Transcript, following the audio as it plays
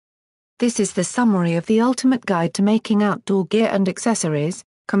This is the summary of the ultimate guide to making outdoor gear and accessories,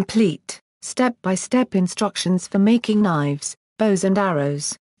 complete, step-by-step instructions for making knives, bows and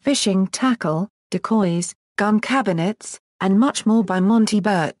arrows, fishing tackle, decoys, gun cabinets, and much more by Monte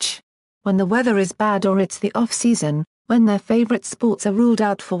Burch. When the weather is bad or it's the off-season, when their favorite sports are ruled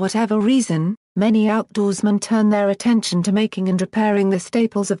out for whatever reason, many outdoorsmen turn their attention to making and repairing the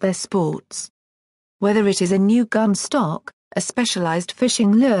staples of their sports. Whether it is a new gun stock, a specialized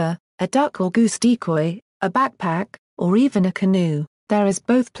fishing lure, a duck or goose decoy, a backpack, or even a canoe, there is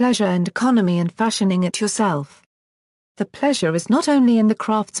both pleasure and economy in fashioning it yourself. The pleasure is not only in the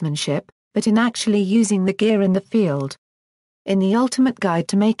craftsmanship, but in actually using the gear in the field. In the ultimate guide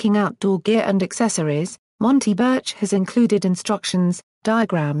to making outdoor gear and accessories, Monte Burch has included instructions,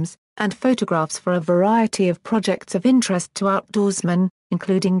 diagrams, and photographs for a variety of projects of interest to outdoorsmen,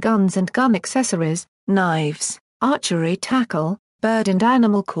 including guns and gun accessories, knives, archery tackle, bird and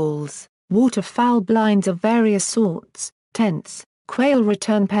animal calls, waterfowl blinds of various sorts, tents, quail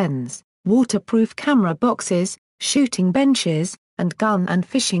return pens, waterproof camera boxes, shooting benches, and gun and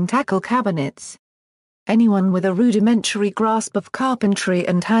fishing tackle cabinets. Anyone with a rudimentary grasp of carpentry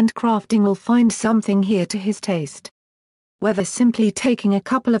and handcrafting will find something here to his taste. Whether simply taking a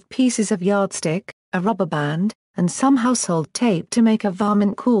couple of pieces of yardstick, a rubber band, and some household tape to make a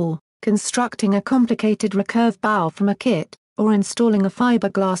varmint core, constructing a complicated recurve bow from a kit, or installing a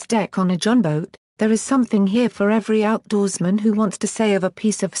fiberglass deck on a john boat, there is something here for every outdoorsman who wants to say of a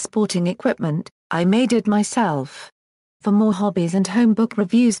piece of sporting equipment, "I made it myself." For more hobbies and home book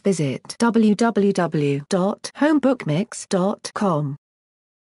reviews visit www.homebookmix.com.